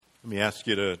Let me ask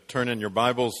you to turn in your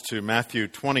Bibles to Matthew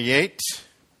 28.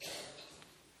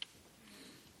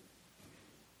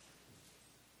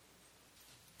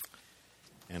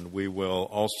 And we will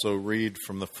also read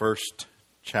from the first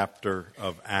chapter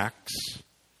of Acts.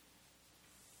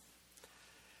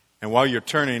 And while you're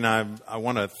turning, I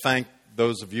want to thank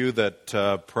those of you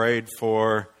that prayed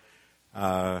for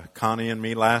Connie and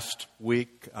me last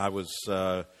week. I was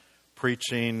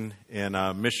preaching in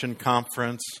a mission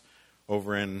conference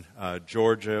over in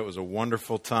Georgia. It was a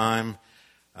wonderful time,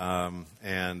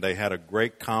 and they had a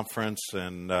great conference,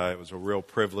 and it was a real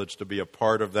privilege to be a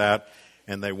part of that.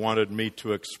 And they wanted me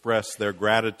to express their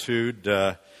gratitude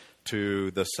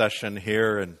to the session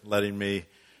here and letting me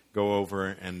go over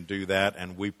and do that.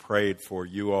 And we prayed for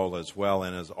you all as well.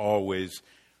 And as always,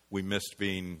 we missed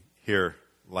being here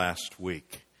last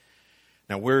week.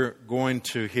 Now we're going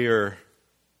to hear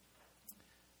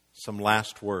some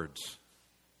last words.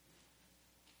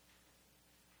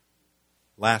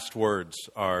 Last words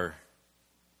are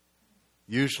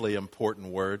usually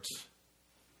important words.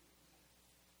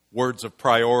 Words of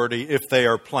priority if they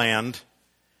are planned.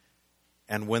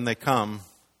 And when they come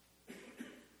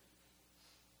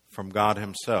from God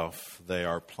Himself, they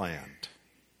are planned.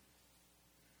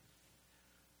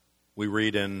 We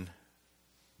read in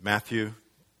Matthew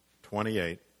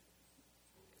 28,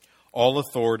 "All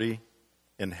authority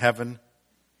in heaven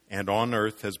and on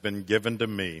earth has been given to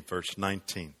me," verse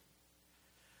 19.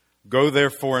 "Go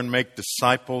therefore and make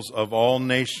disciples of all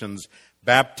nations,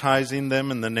 baptizing them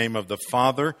in the name of the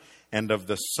Father and of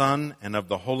the Son and of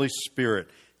the Holy Spirit,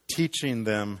 teaching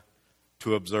them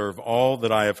to observe all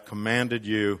that I have commanded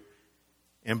you.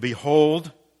 And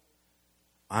behold,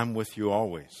 I'm with you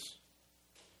always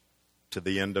to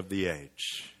the end of the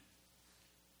age."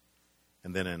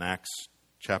 And then in Acts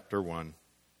chapter 1,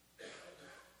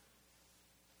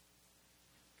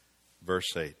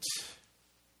 verse 8.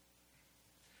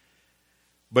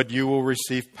 "But you will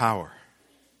receive power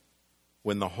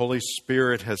when the Holy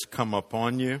Spirit has come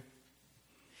upon you,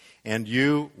 and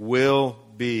you will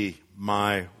be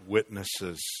my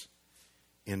witnesses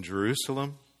in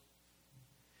Jerusalem,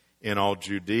 in all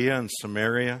Judea and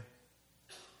Samaria,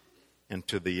 and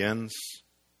to the ends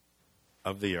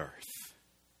of the earth."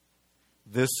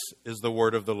 This is the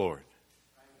word of the Lord.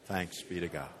 Thanks be to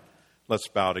God. Let's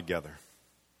bow together.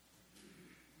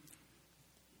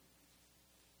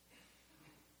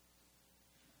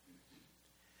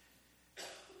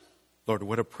 Lord,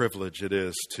 what a privilege it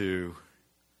is to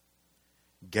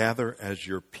gather as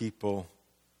your people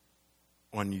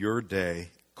on your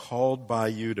day, called by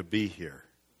you to be here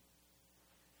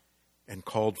and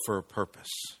called for a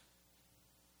purpose.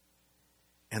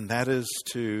 And that is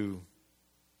to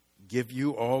give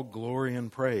you all glory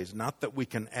and praise. Not that we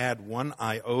can add one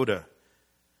iota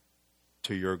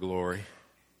to your glory,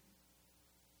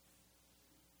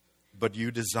 but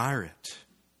you desire it.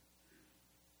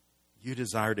 You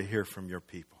desire to hear from your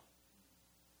people.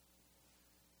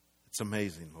 It's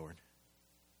amazing, Lord.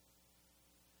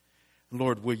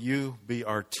 Lord, will you be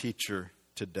our teacher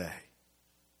today?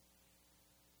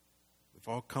 We've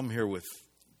all come here with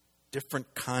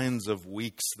different kinds of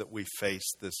weeks that we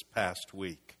faced this past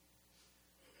week.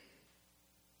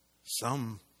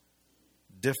 Some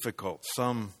difficult,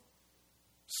 some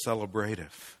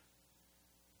celebrative,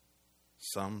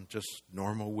 some just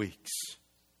normal weeks.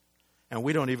 And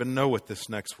we don't even know what this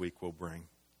next week will bring.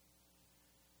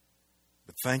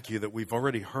 But thank you that we've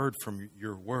already heard from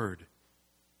your word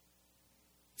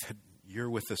that you're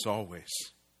with us always.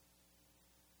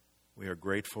 We are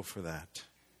grateful for that.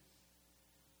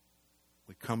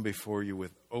 We come before you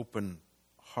with open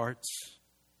hearts,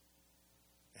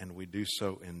 and we do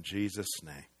so in Jesus'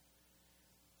 name.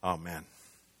 Amen.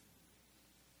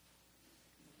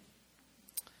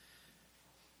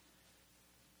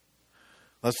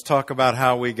 Let's talk about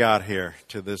how we got here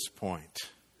to this point.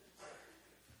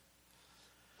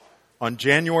 On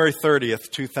January 30th,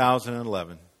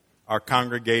 2011, our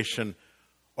congregation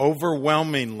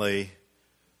overwhelmingly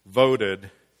voted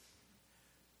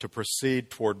to proceed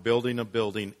toward building a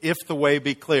building, if the way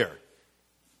be clear.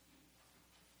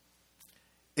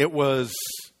 It was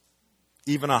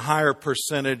even a higher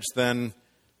percentage than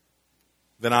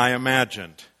I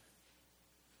imagined,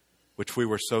 which we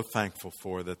were so thankful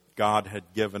for, that God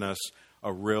had given us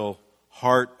a real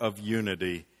heart of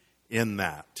unity in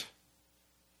that.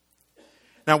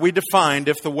 Now, we defined,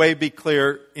 if the way be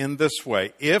clear, in this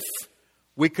way. If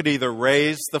we could either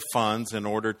raise the funds in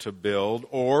order to build,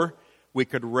 or we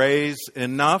could raise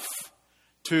enough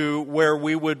to where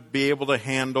we would be able to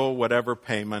handle whatever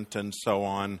payment and so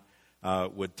on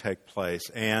would take place.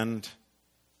 And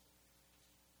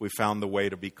we found the way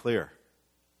to be clear.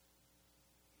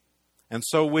 And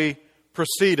so we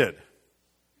proceeded.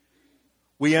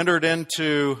 We entered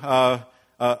into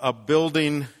a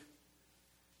building,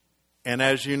 and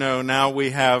as you know, now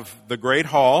we have the Great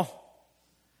Hall,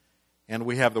 and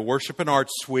we have the Worship and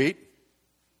Arts Suite.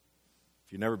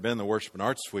 If you've never been in the Worship and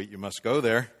Arts Suite, you must go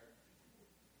there.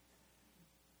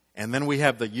 And then we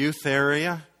have the youth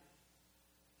area.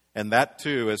 And that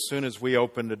too, as soon as we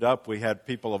opened it up, we had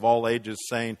people of all ages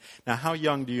saying, now how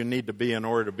young do you need to be in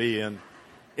order to be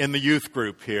in the youth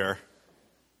group here?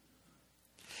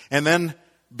 And then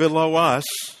below us,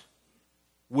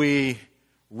 we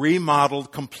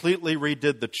remodeled, completely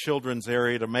redid the children's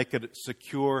area to make it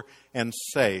secure and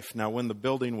safe. Now when the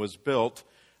building was built,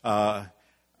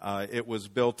 it was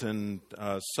built in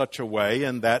such a way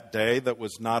in that day that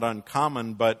was not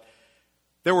uncommon, but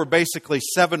there were basically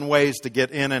 7 ways to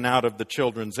get in and out of the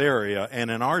children's area,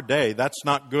 and in our day, that's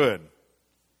not good.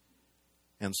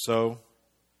 And so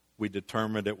we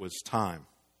determined it was time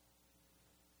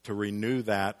to renew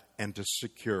that and to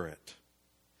secure it.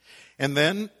 And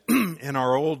then in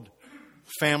our old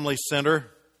family center,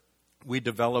 we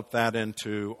developed that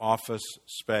into office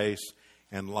space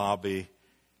and lobby,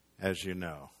 as you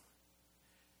know.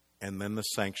 And then the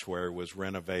sanctuary was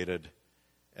renovated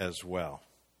as well.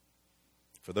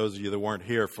 For those of you that weren't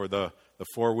here, for the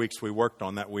 4 weeks we worked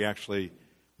on that, we actually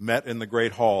met in the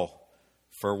Great Hall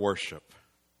for worship.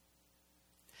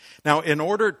 Now, in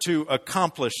order to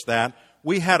accomplish that,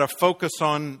 we had a focus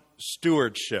on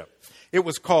stewardship. It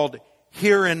was called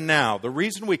Here and Now. The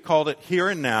reason we called it Here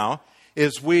and Now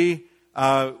is we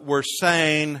were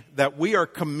saying that we are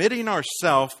committing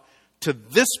ourselves to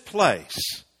this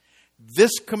place,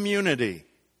 this community.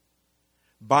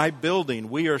 By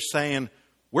building, we are saying,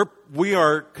 we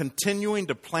are continuing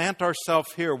to plant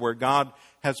ourselves here where God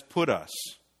has put us.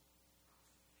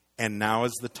 And now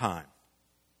is the time.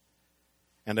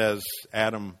 And as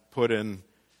Adam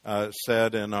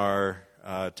said in our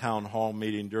town hall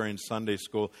meeting during Sunday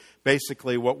school,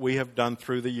 basically what we have done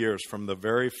through the years from the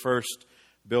very first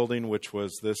building, which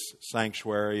was this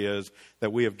sanctuary, is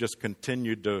that we have just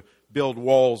continued to build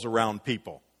walls around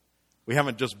people. We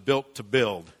haven't just built to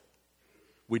build.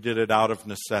 We did it out of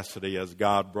necessity as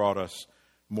God brought us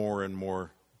more and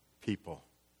more people.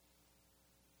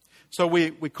 So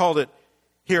we called it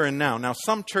Here and Now. Now,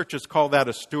 some churches call that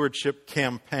a stewardship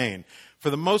campaign. For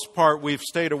the most part, we've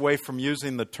stayed away from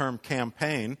using the term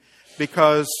campaign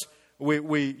because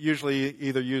we usually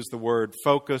either use the word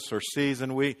focus or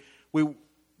season. We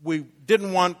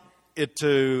didn't want it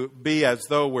to be as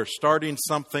though we're starting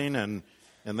something and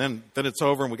then it's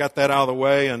over and we got that out of the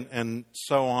way and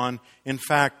so on. In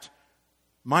fact,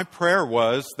 my prayer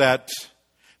was that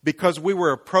because we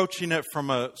were approaching it from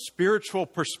a spiritual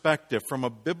perspective, from a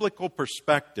biblical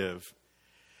perspective,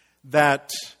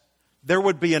 that there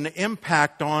would be an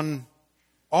impact on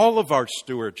all of our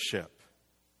stewardship.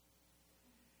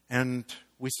 And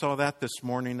we saw that this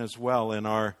morning as well in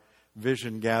our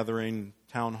Vision Gathering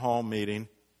town hall meeting,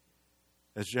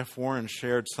 as Jeff Warren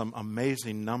shared some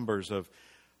amazing numbers of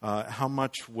how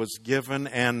much was given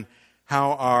and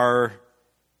how our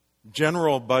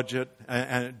general budget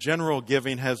and general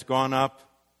giving has gone up,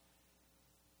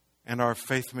 and our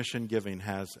faith mission giving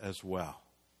has as well.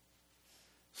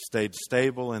 Stayed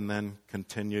stable and then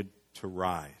continued to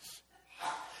rise.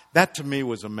 That to me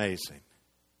was amazing.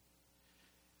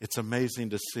 It's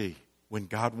amazing to see when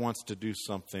God wants to do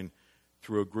something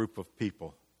through a group of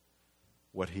people,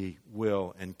 what He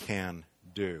will and can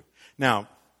do. Now,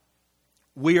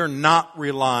 we are not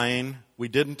relying, we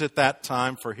didn't at that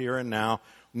time for Here and Now,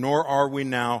 nor are we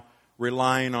now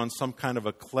relying on some kind of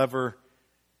a clever,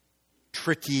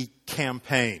 tricky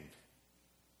campaign.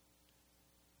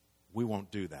 We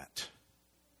won't do that.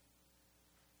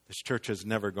 This church has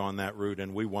never gone that route,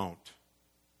 and we won't.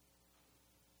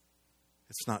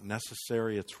 It's not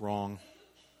necessary, it's wrong.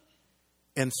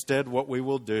 Instead, what we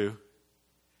will do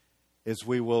is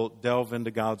we will delve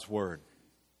into God's Word.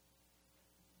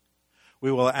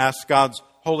 We will ask God's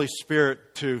Holy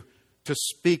Spirit to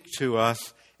speak to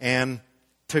us and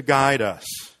to guide us.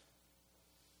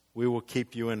 We will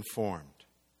keep you informed.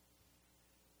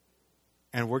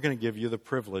 And we're going to give you the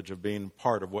privilege of being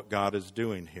part of what God is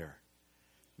doing here.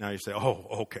 Now you say, oh,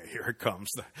 okay, here it comes.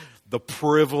 The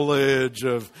privilege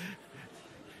of...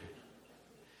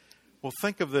 Well,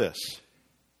 think of this.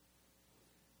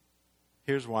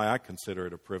 Here's why I consider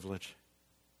it a privilege.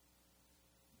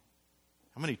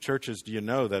 How many churches do you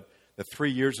know that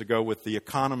 3 years ago, with the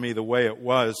economy the way it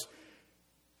was,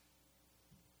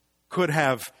 could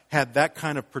have had that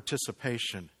kind of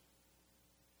participation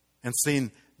and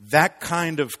seen that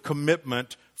kind of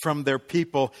commitment from their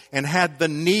people and had the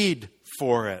need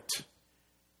for it?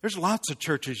 There's lots of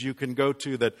churches you can go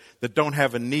to that don't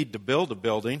have a need to build a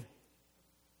building.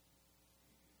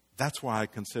 That's why I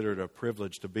consider it a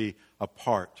privilege to be a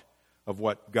part of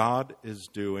what God is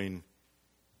doing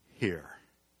here.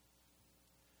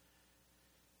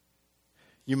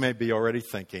 You may be already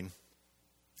thinking,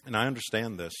 and I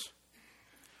understand this,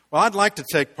 well, I'd like to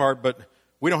take part, but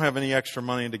we don't have any extra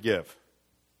money to give.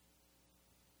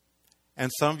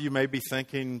 And some of you may be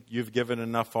thinking you've given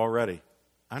enough already.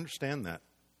 I understand that.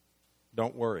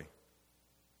 Don't worry.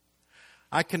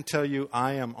 I can tell you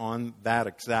I am on that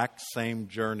exact same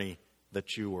journey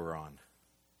that you were on.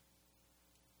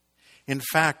 In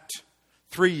fact,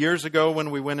 3 years ago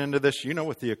when we went into this, you know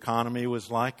what the economy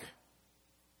was like?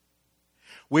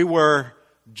 We were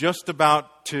just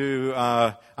about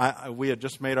to, we had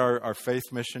just made our faith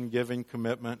mission giving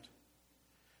commitment.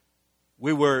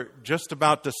 We were just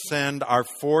about to send our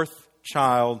 4th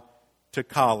child to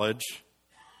college,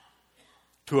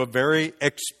 to a very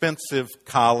expensive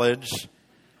college,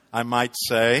 I might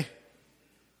say.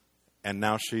 And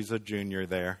now she's a junior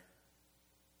there.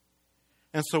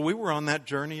 And so we were on that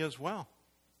journey as well.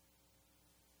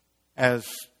 As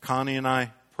Connie and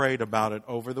I prayed about it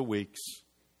over the weeks,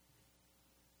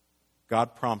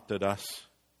 God prompted us.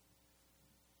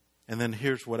 And then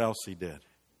here's what else He did.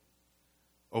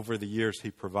 Over the years,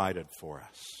 He provided for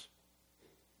us.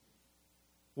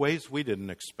 Ways we didn't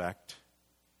expect.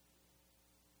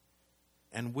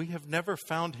 And we have never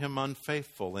found Him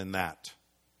unfaithful in that.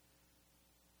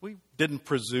 We didn't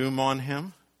presume on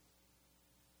Him.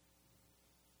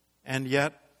 And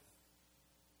yet,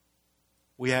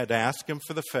 we had to ask Him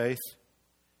for the faith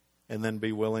and then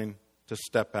be willing to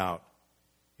step out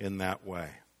in that way.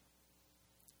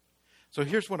 So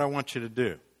here's what I want you to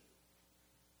do.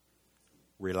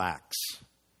 Relax.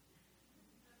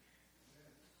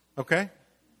 Okay?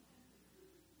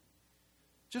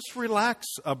 Just relax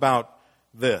about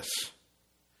this.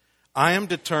 I am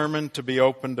determined to be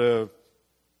open to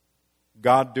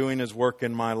God doing His work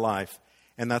in my life,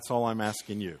 and that's all I'm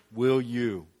asking you. Will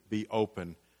you be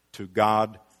open to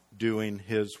God doing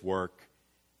His work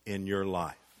in your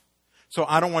life? So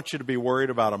I don't want you to be worried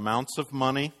about amounts of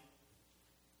money.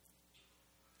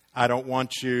 I don't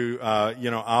want you,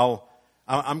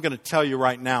 I'm going to tell you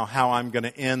right now how I'm going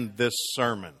to end this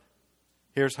sermon.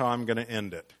 Here's how I'm going to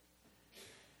end it.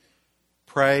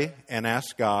 Pray and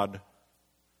ask God,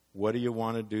 what do you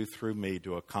want to do through me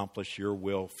to accomplish your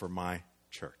will for my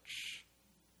church?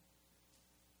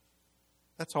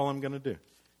 That's all I'm going to do.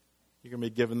 You're going to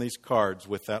be given these cards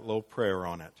with that little prayer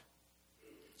on it.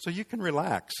 So you can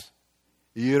relax.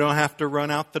 You don't have to run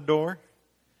out the door.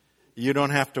 You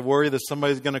don't have to worry that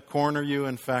somebody's going to corner you.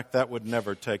 In fact, that would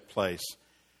never take place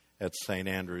at St.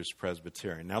 Andrew's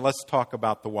Presbyterian. Now let's talk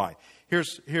about the why.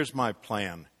 Here's my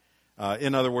plan.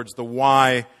 In other words, the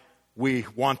why we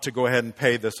want to go ahead and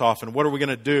pay this off. And what are we going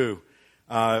to do?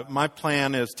 My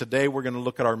plan is today we're going to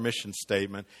look at our mission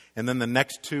statement. And then the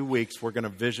next 2 weeks we're going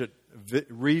to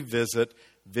revisit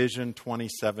Vision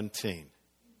 2017.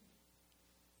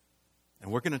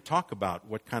 And we're going to talk about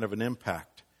what kind of an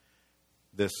impact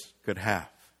this could have.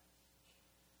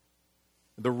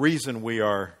 The reason we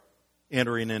are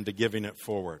entering into giving it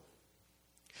forward.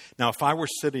 Now, if I were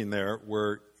sitting there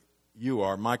where you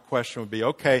are, my question would be,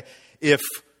 okay, if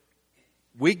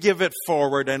we give it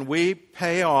forward and we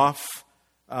pay off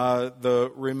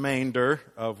the remainder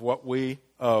of what we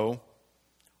owe,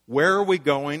 where are we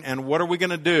going and what are we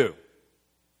going to do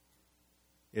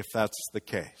if that's the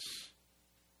case?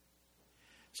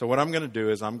 So what I'm going to do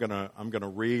is I'm going to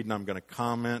read and I'm going to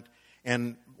comment.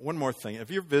 And one more thing,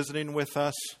 if you're visiting with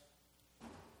us,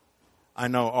 I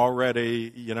know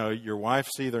already, your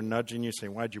wife's either nudging you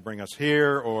saying, why'd you bring us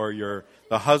here? Or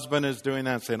the husband is doing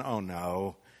that and saying, oh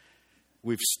no,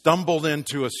 we've stumbled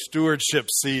into a stewardship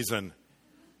season.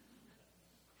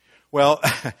 Well,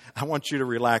 I want you to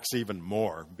relax even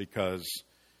more because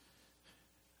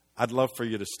I'd love for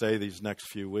you to stay these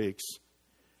next few weeks.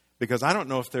 Because I don't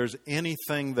know if there's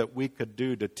anything that we could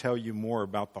do to tell you more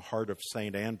about the heart of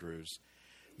St. Andrew's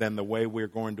than the way we're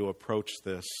going to approach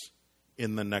this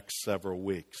in the next several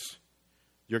weeks.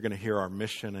 You're going to hear our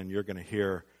mission and you're going to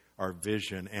hear our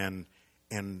vision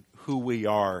and who we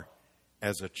are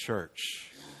as a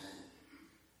church.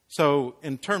 So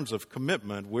in terms of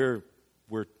commitment, we're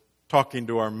talking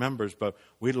to our members, but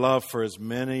we'd love for as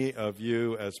many of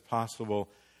you as possible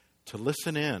to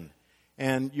listen in.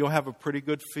 And you'll have a pretty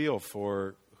good feel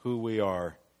for who we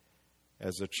are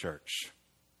as a church.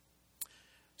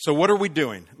 So what are we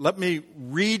doing? Let me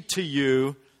read to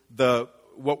you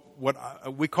what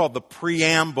we call the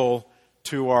preamble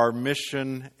to our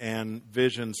mission and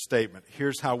vision statement.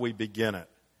 Here's how we begin it.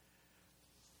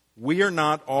 We are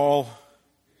not all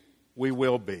we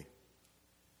will be.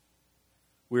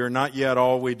 We are not yet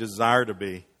all we desire to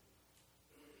be.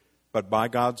 But by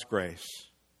God's grace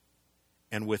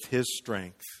and with His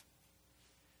strength,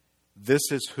 this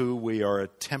is who we are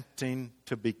attempting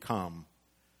to become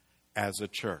as a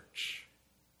church.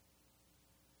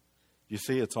 You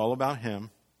see, it's all about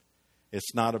Him.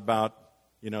 It's not about,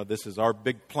 this is our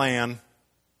big plan.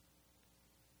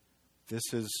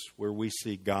 This is where we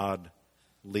see God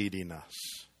leading us.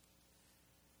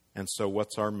 And so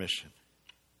what's our mission?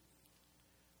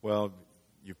 Well,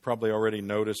 you've probably already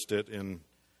noticed it in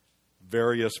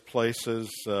various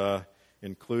places,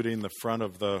 including the front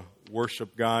of the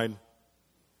worship guide.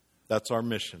 That's our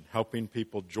mission, helping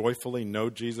people joyfully know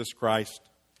Jesus Christ,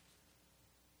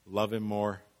 love Him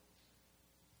more,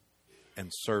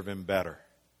 and serve Him better.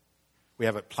 We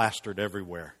have it plastered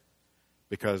everywhere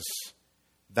because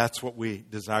that's what we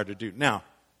desire to do. Now,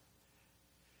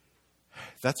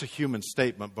 that's a human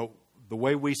statement, but the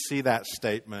way we see that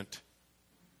statement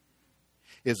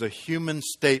is a human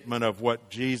statement of what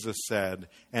Jesus said,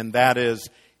 and that is,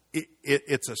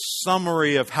 it's a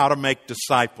summary of how to make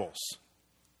disciples.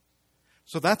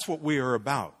 So that's what we are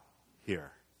about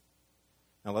here.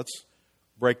 Now let's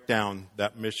break down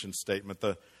that mission statement.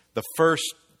 The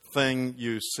first thing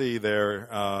you see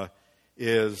there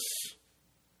is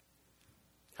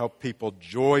help people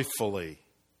joyfully.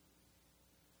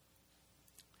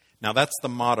 Now that's the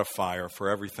modifier for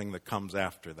everything that comes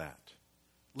after that.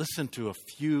 Listen to a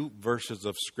few verses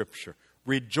of Scripture.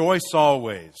 Rejoice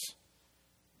always.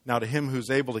 Now to Him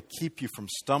who's able to keep you from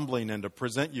stumbling and to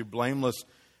present you blameless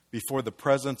before the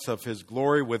presence of His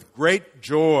glory with great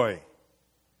joy.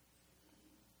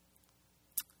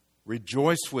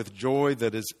 Rejoice with joy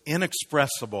that is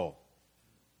inexpressible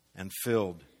and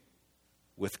filled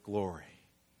with glory.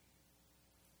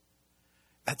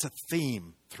 That's a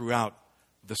theme throughout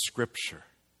the Scripture.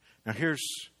 Now here's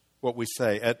what we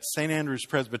say. At St. Andrew's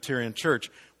Presbyterian Church,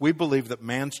 we believe that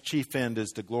man's chief end is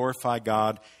to glorify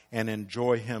God and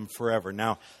enjoy Him forever.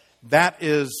 Now, that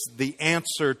is the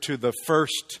answer to the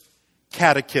first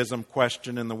catechism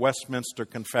question in the Westminster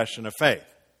Confession of Faith.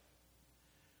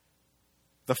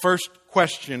 The first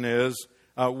question is,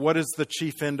 what is the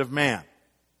chief end of man?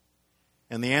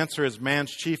 And the answer is, man's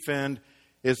chief end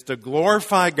is to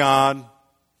glorify God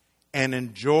and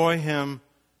enjoy Him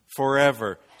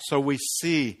forever. So we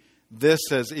see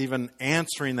this as even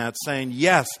answering that, saying,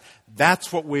 yes,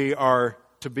 that's what we are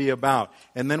to be about.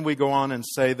 And then we go on and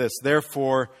say this,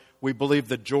 therefore, we believe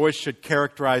that joy should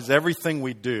characterize everything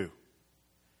we do.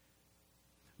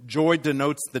 Joy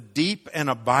denotes the deep and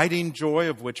abiding joy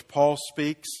of which Paul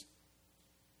speaks,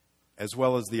 as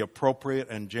well as the appropriate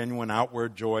and genuine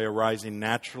outward joy arising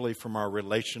naturally from our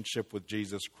relationship with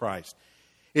Jesus Christ.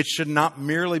 It should not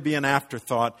merely be an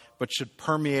afterthought, but should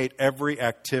permeate every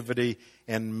activity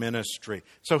and ministry.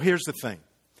 So here's the thing.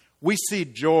 We see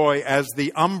joy as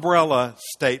the umbrella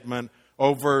statement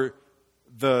over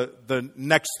the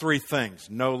next three things: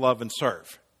 know, love, and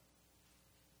serve.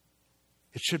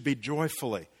 It should be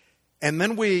joyfully. And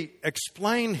then we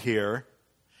explain here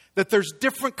that there's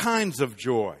different kinds of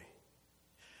joy.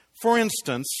 For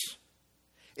instance,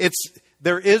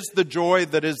 there is the joy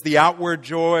that is the outward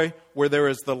joy, where there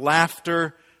is the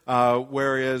laughter,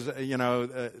 there is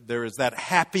that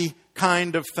happy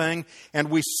kind of thing. And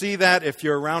we see that if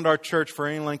you're around our church for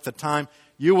any length of time,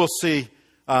 you will see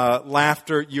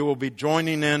laughter. You will be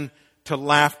joining in to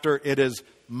laughter. It is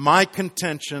my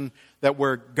contention that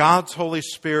where God's Holy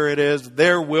Spirit is,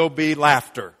 there will be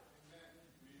laughter.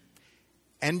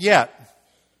 And yet,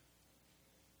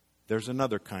 there's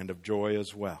another kind of joy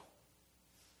as well.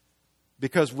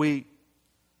 Because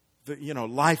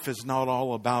life is not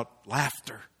all about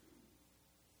laughter.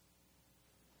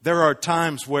 There are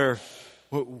times where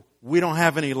we don't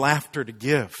have any laughter to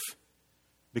give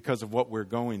because of what we're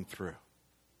going through.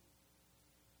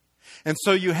 And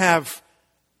so you have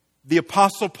the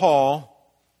Apostle Paul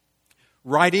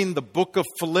writing the book of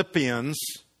Philippians,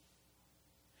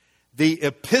 the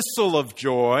epistle of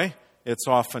joy, it's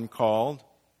often called,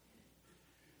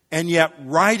 and yet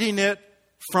writing it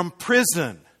from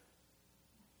prison.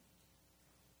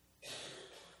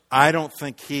 I don't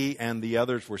think he and the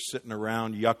others were sitting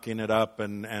around yucking it up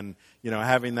and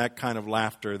having that kind of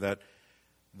laughter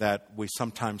that we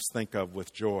sometimes think of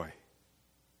with joy.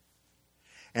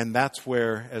 And that's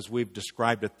where, as we've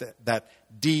described it, that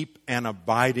deep and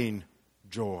abiding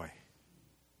joy.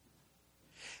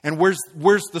 And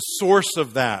where's the source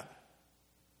of that?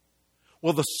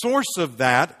 Well, the source of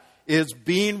that is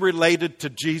being related to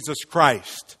Jesus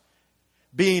Christ,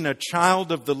 being a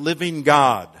child of the living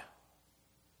God.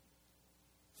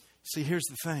 See, here's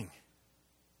the thing.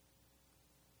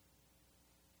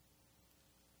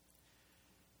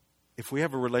 If we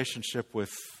have a relationship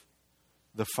with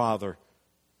the Father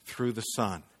through the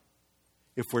Son,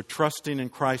 if we're trusting in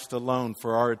Christ alone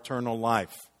for our eternal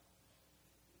life,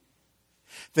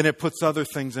 then it puts other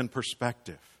things in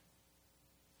perspective.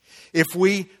 If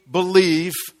we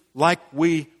believe, like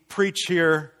we preach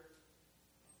here,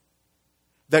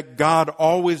 that God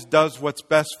always does what's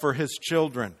best for His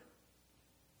children,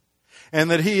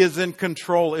 and that He is in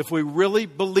control, if we really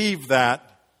believe that,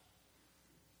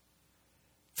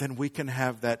 then we can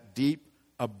have that deep,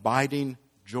 abiding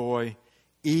joy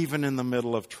even in the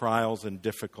middle of trials and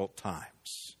difficult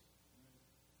times.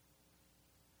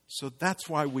 So that's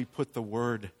why we put the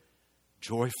word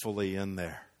joyfully in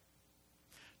there.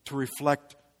 To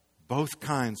reflect both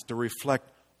kinds, to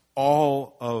reflect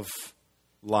all of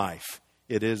life.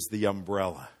 It is the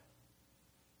umbrella.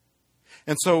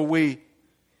 And so we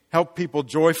help people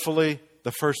joyfully.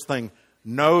 The first thing,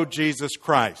 know Jesus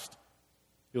Christ.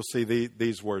 You'll see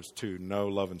these words too, know,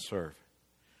 love, and serve.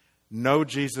 Know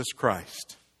Jesus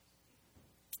Christ.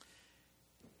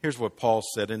 Here's what Paul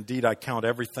said. Indeed, I count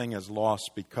everything as loss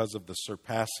because of the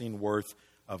surpassing worth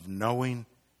of knowing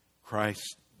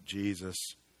Christ Jesus,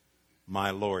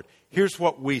 my Lord. Here's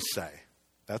what we say.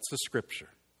 That's the Scripture.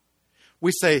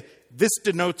 We say this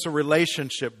denotes a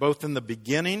relationship both in the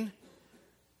beginning,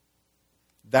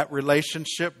 that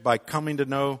relationship by coming to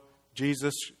know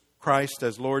Jesus Christ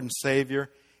as Lord and Savior,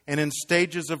 and in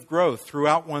stages of growth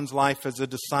throughout one's life as a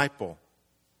disciple.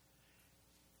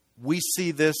 We see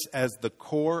this as the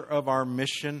core of our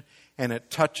mission, and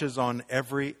it touches on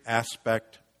every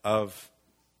aspect of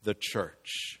the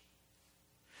church.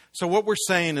 So what we're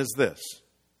saying is this.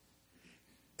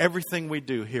 Everything we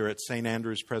do here at St.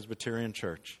 Andrew's Presbyterian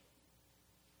Church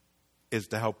is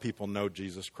to help people know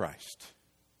Jesus Christ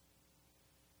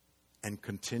and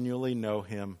continually know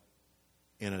Him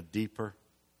in a deeper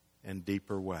and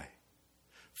deeper way.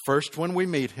 First, when we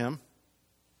meet Him,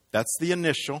 that's the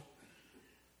initial.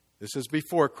 This is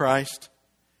before Christ.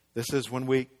 This is when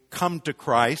we come to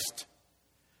Christ.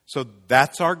 So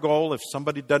that's our goal. If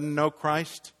somebody doesn't know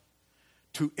Christ,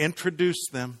 to introduce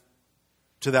them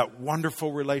to that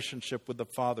wonderful relationship with the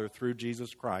Father through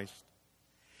Jesus Christ.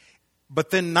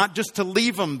 But then not just to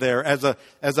leave them there as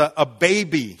a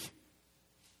baby,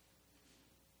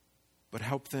 but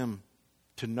help them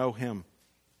to know Him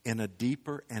in a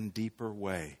deeper and deeper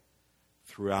way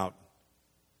throughout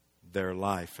their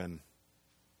life. And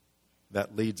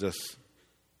that leads us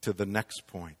to the next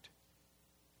point.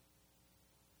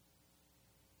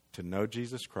 To know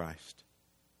Jesus Christ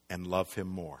and love Him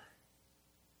more.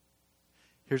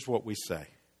 Here's what we say.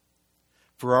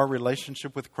 For our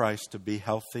relationship with Christ to be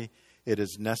healthy, it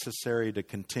is necessary to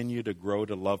continue to grow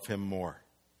to love Him more.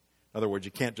 In other words,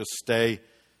 you can't just stay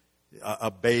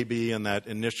a baby in that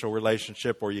initial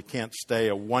relationship, or you can't stay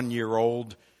a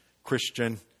 1-year-old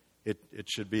Christian. It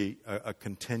should be a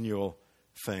continual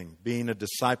thing. Being a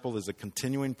disciple is a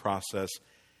continuing process,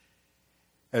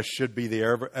 as should be the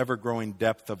ever-growing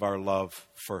depth of our love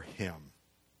for Him.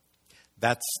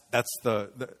 That's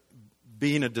the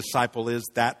being a disciple is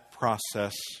that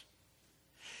process.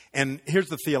 And here's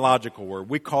the theological word.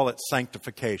 We call it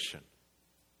sanctification.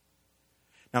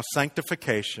 Now,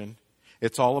 sanctification,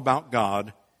 it's all about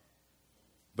God,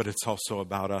 but it's also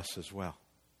about us as well.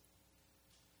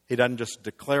 He doesn't just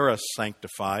declare us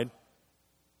sanctified.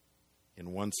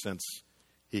 In one sense,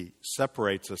 He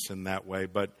separates us in that way,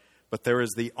 but there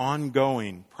is the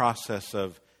ongoing process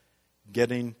of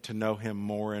getting to know Him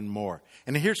more and more.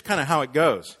 And here's kind of how it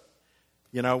goes.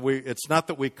 You know, it's not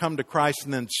that we come to Christ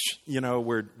and then,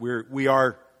 we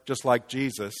are just like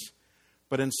Jesus,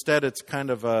 but instead it's kind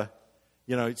of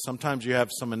sometimes you have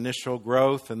some initial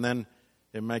growth and then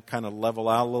it might kind of level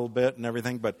out a little bit and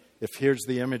everything. But if here's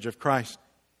the image of Christ,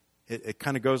 it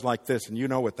kind of goes like this, and you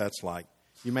know what that's like.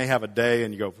 You may have a day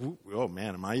and you go, oh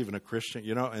man, am I even a Christian?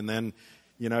 And then,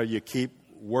 you keep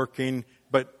working.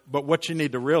 But what you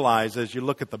need to realize is you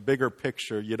look at the bigger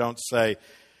picture. You don't say,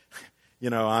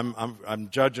 I'm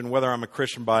judging whether I'm a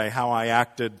Christian by how I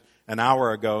acted an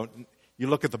hour ago. You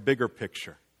look at the bigger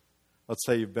picture. Let's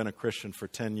say you've been a Christian for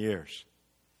 10 years.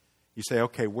 You say,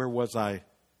 okay, where was I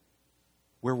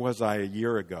a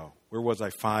year ago? Where was I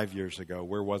 5 years ago?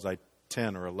 Where was I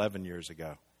 10 or 11 years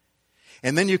ago?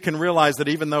 And then you can realize that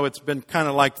even though it's been kind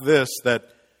of like this, that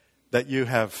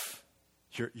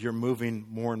you're moving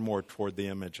more and more toward the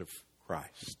image of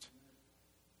Christ.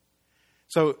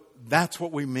 So that's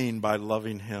what we mean by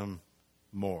loving Him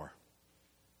more.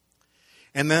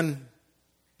 And then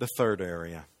the third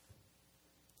area,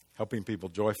 helping people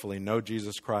joyfully know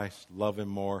Jesus Christ, love Him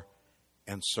more,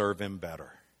 and serve Him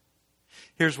better.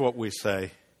 Here's what we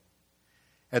say.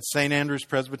 At St. Andrew's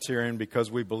Presbyterian,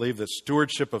 because we believe that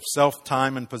stewardship of self,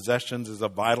 time, and possessions is a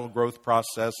vital growth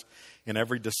process in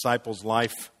every disciple's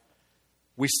life,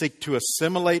 we seek to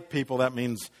assimilate people. That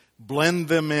means blend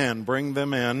them in, bring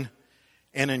them in,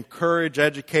 and encourage,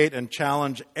 educate, and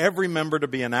challenge every member to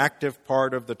be an active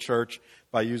part of the church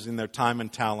by using their time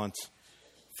and talents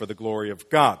for the glory of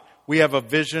God. We have a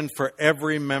vision for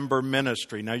every member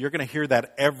ministry. Now, you're going to hear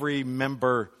that every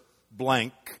member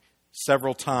blank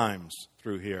several times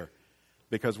through here,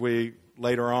 because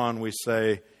later on we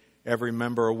say every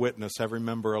member a witness, every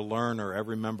member a learner,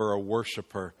 every member a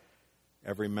worshiper,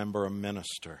 every member a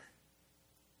minister.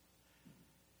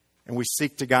 And we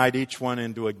seek to guide each one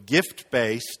into a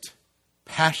gift-based,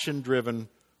 passion-driven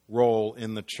role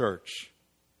in the church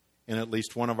in at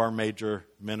least one of our major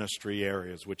ministry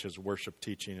areas, which is worship,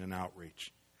 teaching, and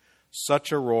outreach.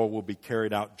 Such a role will be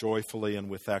carried out joyfully and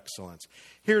with excellence.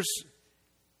 Here's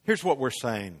what we're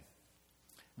saying.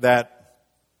 That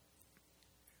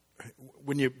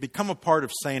when you become a part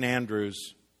of St.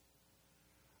 Andrew's,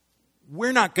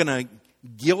 we're not going to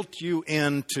guilt you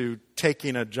into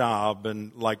taking a job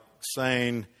and like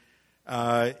saying,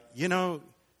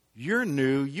 you're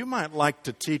new, you might like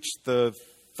to teach the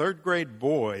third grade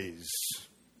boys,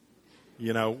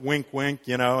 wink, wink,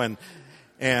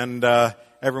 and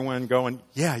everyone going,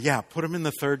 yeah, put them in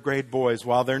the third grade boys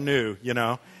while they're new,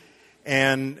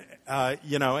 and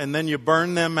then you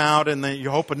burn them out, and then you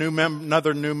hope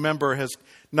another new member has.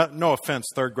 No offense,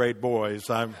 third grade boys.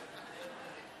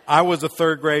 I was a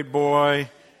third grade boy,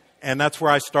 and that's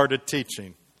where I started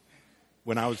teaching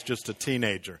when I was just a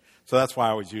teenager. So that's why I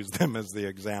always use them as the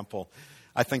example.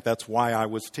 I think that's why I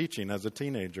was teaching as a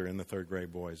teenager in the third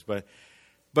grade boys. But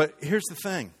here's the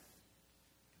thing.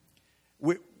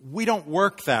 We don't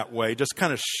work that way, just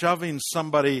kind of shoving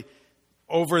somebody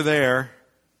over there,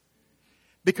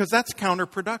 because that's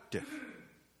counterproductive.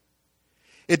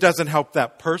 It doesn't help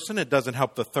that person. It doesn't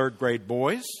help the third grade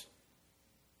boys.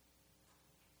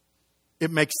 It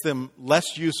makes them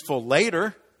less useful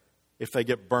later if they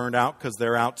get burned out because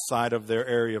they're outside of their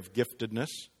area of giftedness.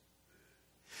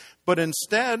 But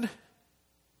instead,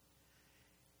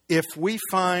 if we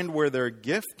find where their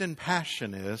gift and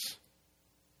passion is,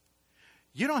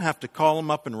 you don't have to call them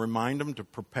up and remind them to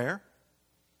prepare.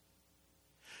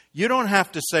 You don't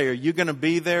have to say, are you going to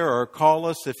be there, or call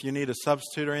us if you need a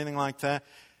substitute or anything like that.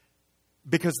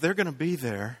 Because they're going to be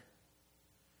there.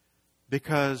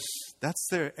 Because that's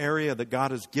their area that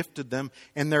God has gifted them.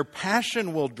 And their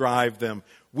passion will drive them.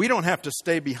 We don't have to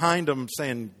stay behind them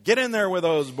saying, get in there with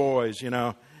those boys,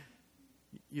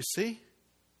 You see?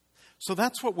 So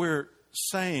that's what we're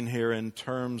saying here in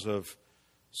terms of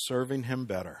serving Him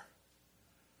better.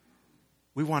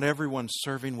 We want everyone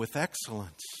serving with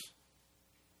excellence.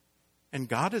 And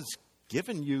God has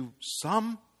given you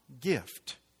some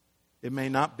gift. It may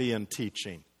not be in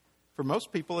teaching. For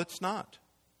most people, it's not.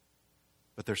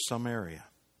 But there's some area.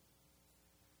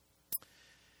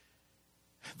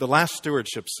 The last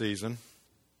stewardship season,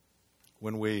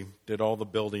 when we did all the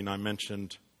building I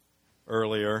mentioned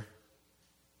earlier,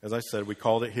 as I said, we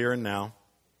called it Here and Now.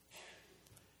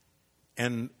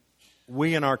 And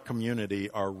we in our community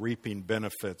are reaping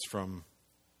benefits from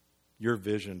your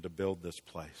vision to build this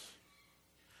place.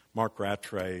 Mark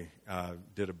Rattray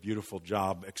did a beautiful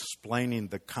job explaining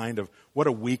the kind of what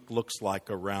a week looks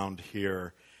like around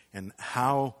here and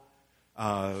how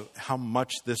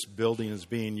much this building is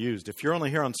being used. If you're only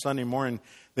here on Sunday morning,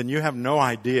 then you have no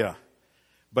idea.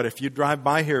 But if you drive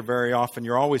by here very often,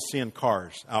 you're always seeing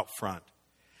cars out front.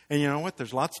 And you know what?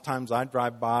 There's lots of times I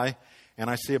drive by and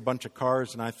I see a bunch of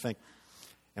cars and I think,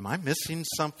 am I missing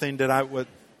something?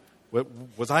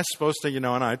 Was I supposed to, and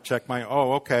I check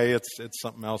okay, it's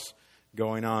something else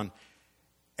going on.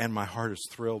 And my heart is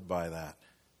thrilled by that.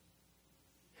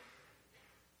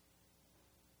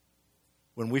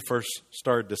 When we first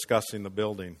started discussing the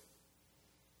building,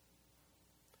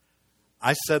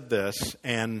 I said this,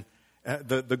 and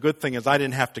the good thing is I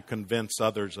didn't have to convince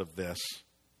others of this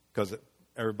because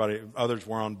others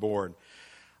were on board.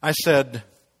 I said,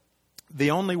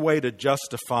 the only way to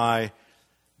justify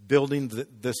building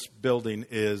this building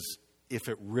is if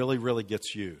it really, really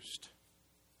gets used.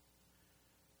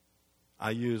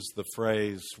 I use the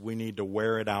phrase, we need to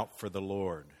wear it out for the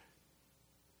Lord.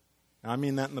 Now, I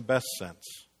mean that in the best sense.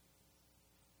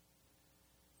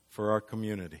 For our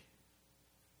community.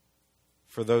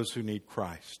 For those who need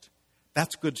Christ.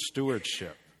 That's good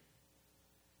stewardship.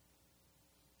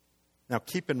 Now,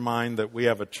 keep in mind that we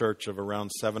have a church of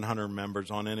around 700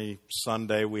 members. On any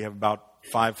Sunday, we have about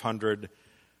 500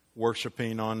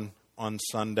 worshiping on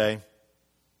Sunday.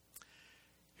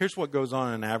 Here's what goes on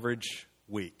in an average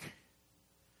week.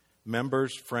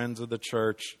 Members, friends of the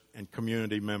church, and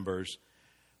community members,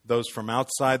 those from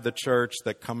outside the church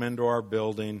that come into our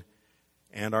building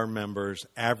and our members,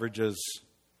 averages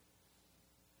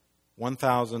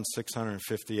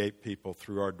 1,658 people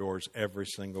through our doors every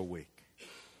single week.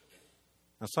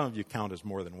 Now, some of you count as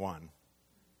more than one.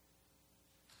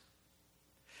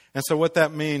 And so what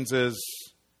that means is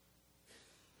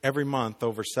every month,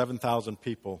 over 7,000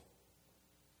 people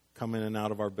come in and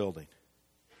out of our building.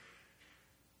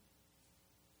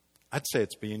 I'd say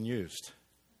it's being used.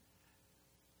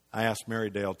 I asked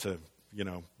Marydale to,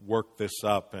 work this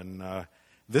up, and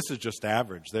this is just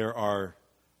average. There are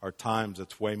times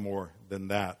it's way more than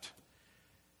that.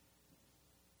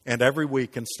 And every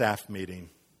week in staff meeting,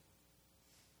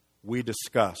 we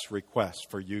discuss requests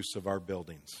for use of our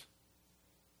buildings.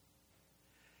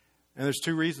 And there's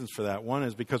two reasons for that. One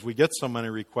is because we get so many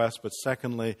requests, but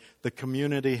secondly, the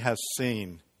community has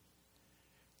seen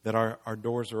that our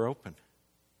doors are open.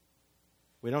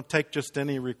 We don't take just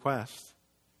any request.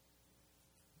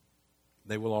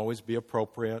 They will always be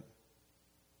appropriate.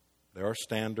 There are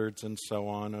standards and so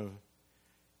on.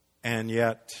 And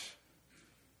yet,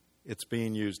 it's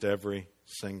being used every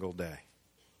single day.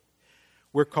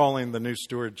 We're calling the new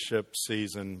stewardship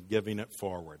season Giving It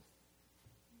Forward.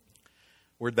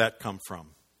 Where'd that come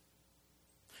from?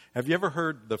 Have you ever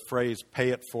heard the phrase, pay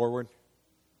it forward?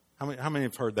 How many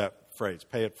have heard that phrase,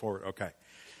 pay it forward? Okay.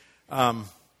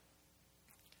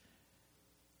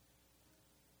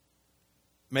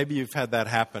 Maybe you've had that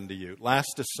happen to you.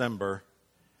 Last December,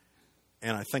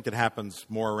 and I think it happens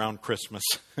more around Christmas,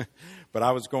 but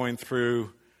I was going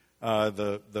through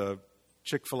the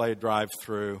Chick-fil-A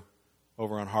drive-thru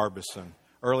over on Harbison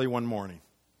early one morning.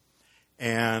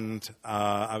 And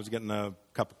I was getting a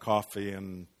cup of coffee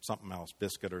and something else,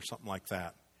 biscuit or something like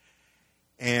that.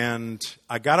 And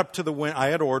I got up to the window. I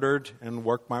had ordered and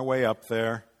worked my way up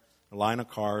there, a line of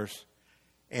cars.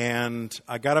 And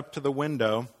I got up to the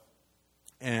window,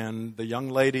 and the young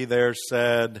lady there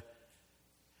said,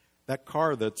 "That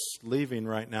car that's leaving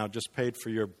right now just paid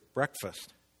for your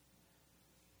breakfast."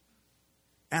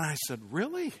 And I said,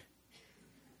 "Really?"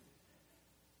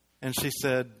 And she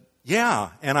said,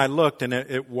 "Yeah." And I looked, and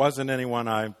it wasn't anyone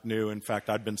I knew. In fact,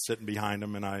 I'd been sitting behind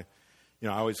them, and I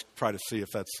always try to see if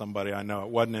that's somebody I know. It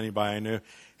wasn't anybody I knew.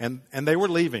 And they were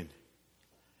leaving.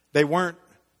 They weren't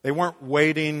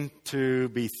waiting to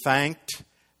be thanked.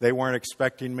 They weren't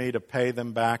expecting me to pay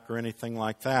them back or anything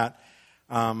like that.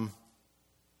 And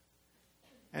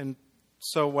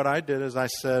so what I did is I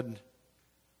said,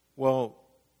 "Well,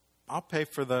 I'll pay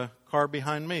for the car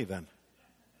behind me then."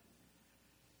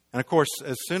 And of course,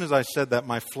 as soon as I said that,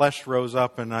 my flesh rose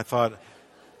up, and I thought,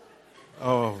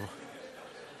 oh.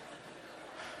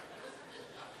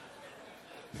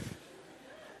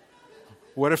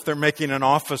 What if they're making an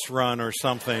office run or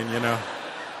something,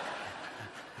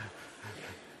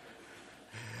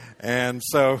 And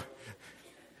so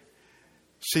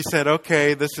she said,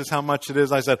 "Okay, this is how much it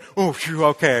is." I said, "Oh, phew,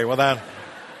 okay, well that..."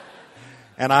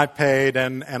 And I paid,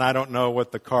 and I don't know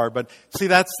what the car, but see,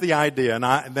 that's the idea.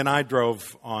 And then I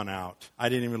drove on out. I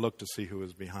didn't even look to see who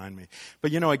was behind me.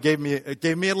 But it gave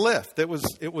me a lift. It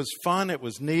was fun. It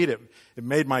was neat. It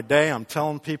made my day. I'm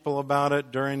telling people about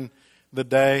it during the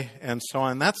day and so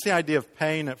on. That's the idea of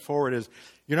paying it forward. Is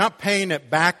you're not paying it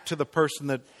back to the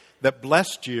person that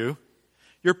blessed you.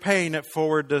 You're paying it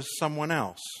forward to someone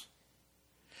else.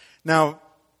 Now,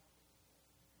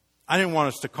 I didn't want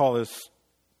us to call this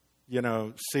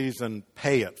season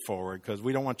pay it forward, because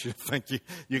we don't want you to think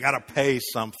you got to pay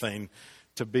something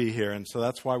to be here. And so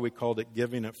that's why we called it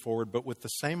Giving It Forward, but with the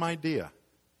same idea.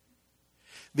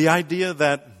 The idea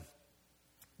that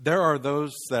there are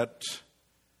those that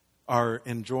are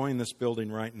enjoying this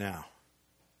building right now.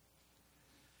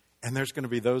 And there's going to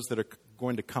be those that are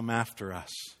going to come after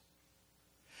us.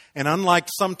 And unlike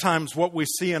sometimes what we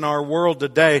see in our world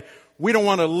today, we don't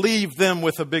want to leave them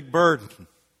with a big burden.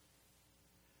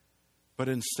 But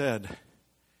instead,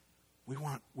 we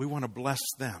want to bless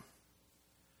them.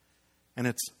 And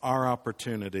it's our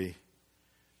opportunity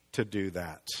to do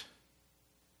that.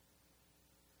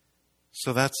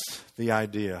 So that's the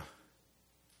idea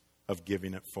of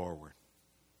giving it forward.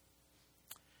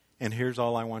 And here's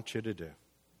all I want you to do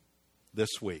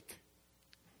this week.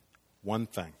 One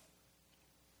thing.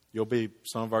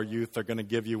 Some of our youth are going to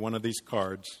give you one of these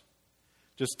cards.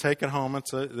 Just take it home.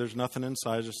 There's nothing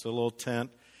inside, just a little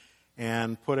tent.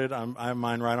 And put it, I have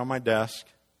mine right on my desk.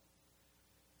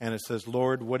 And it says,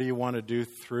 "Lord, what do you want to do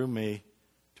through me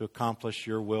to accomplish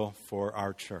your will for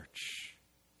our church?"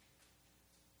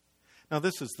 Now,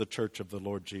 this is the church of the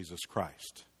Lord Jesus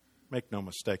Christ. Make no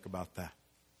mistake about that.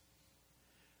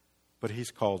 but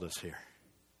He's called us here.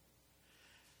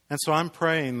 And so I'm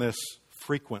praying this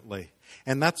frequently.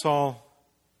 And that's all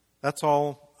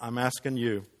I'm asking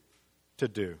you to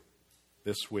do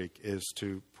this week, is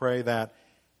to pray that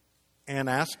and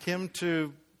ask Him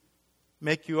to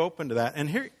make you open to that. And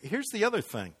here's the other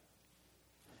thing.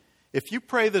 If you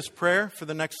pray this prayer for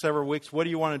the next several weeks, what do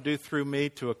you want to do through me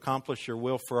to accomplish your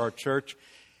will for our church?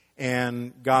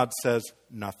 And God says,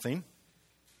 nothing.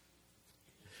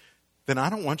 Then I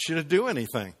don't want you to do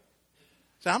anything.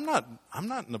 See, I'm not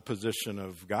in the position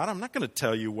of God. I'm not going to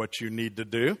tell you what you need to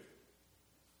do.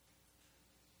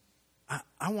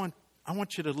 I want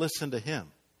you to listen to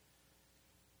Him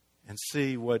and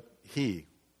see what He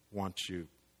wants you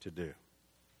to do.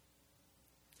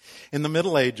 In the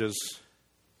Middle Ages,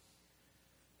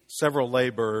 several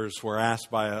laborers were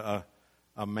asked by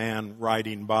a man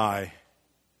riding by,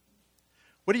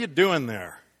 "What are you doing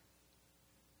there?"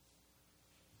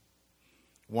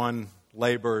 One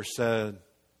laborer said,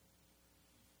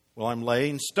 "Well, I'm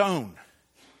laying stone."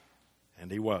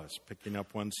 And he was, picking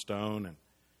up one stone and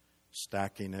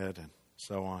stacking it and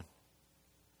so on.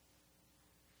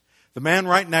 The man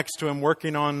right next to him,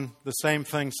 working on the same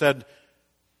thing, said,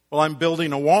 "Well, I'm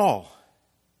building a wall."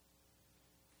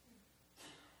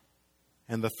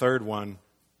 And the third one,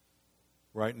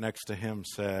 right next to him,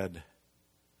 said,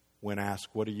 when asked,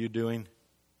 "What are you doing?"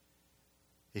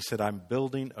 He said, "I'm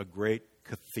building a great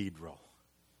cathedral."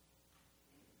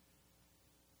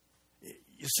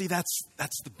 You see, that's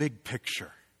the big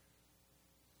picture.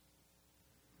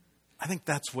 I think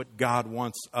that's what God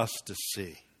wants us to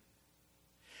see.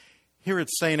 Here at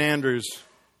St. Andrews,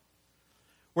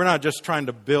 we're not just trying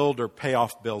to build or pay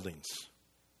off buildings.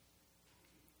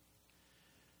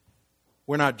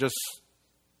 We're not just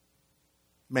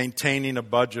maintaining a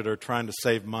budget or trying to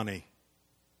save money.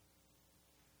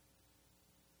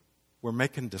 We're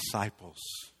making disciples.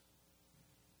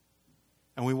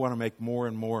 And we want to make more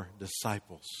and more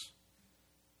disciples,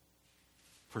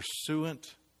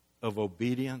 pursuant of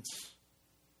obedience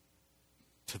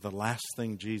to the last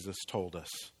thing Jesus told us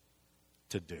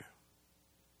to do.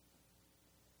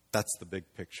 That's the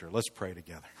big picture. Let's pray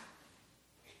together.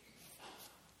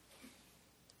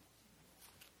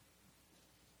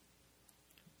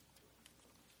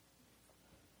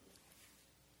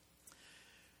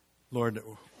 Lord,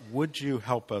 would you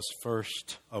help us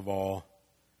first of all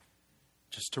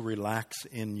just to relax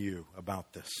in you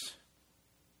about this?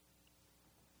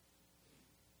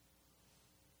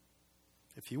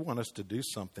 If you want us to do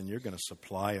something, you're going to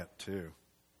supply it too.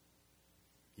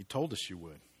 You told us you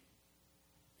would.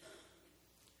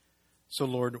 So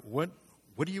Lord, what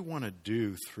do you want to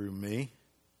do through me,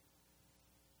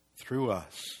 through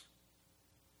us,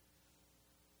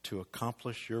 to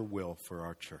accomplish your will for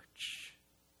our church?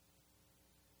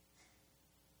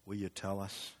 Will you tell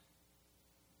us?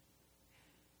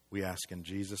 We ask in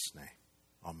Jesus' name.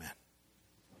 Amen.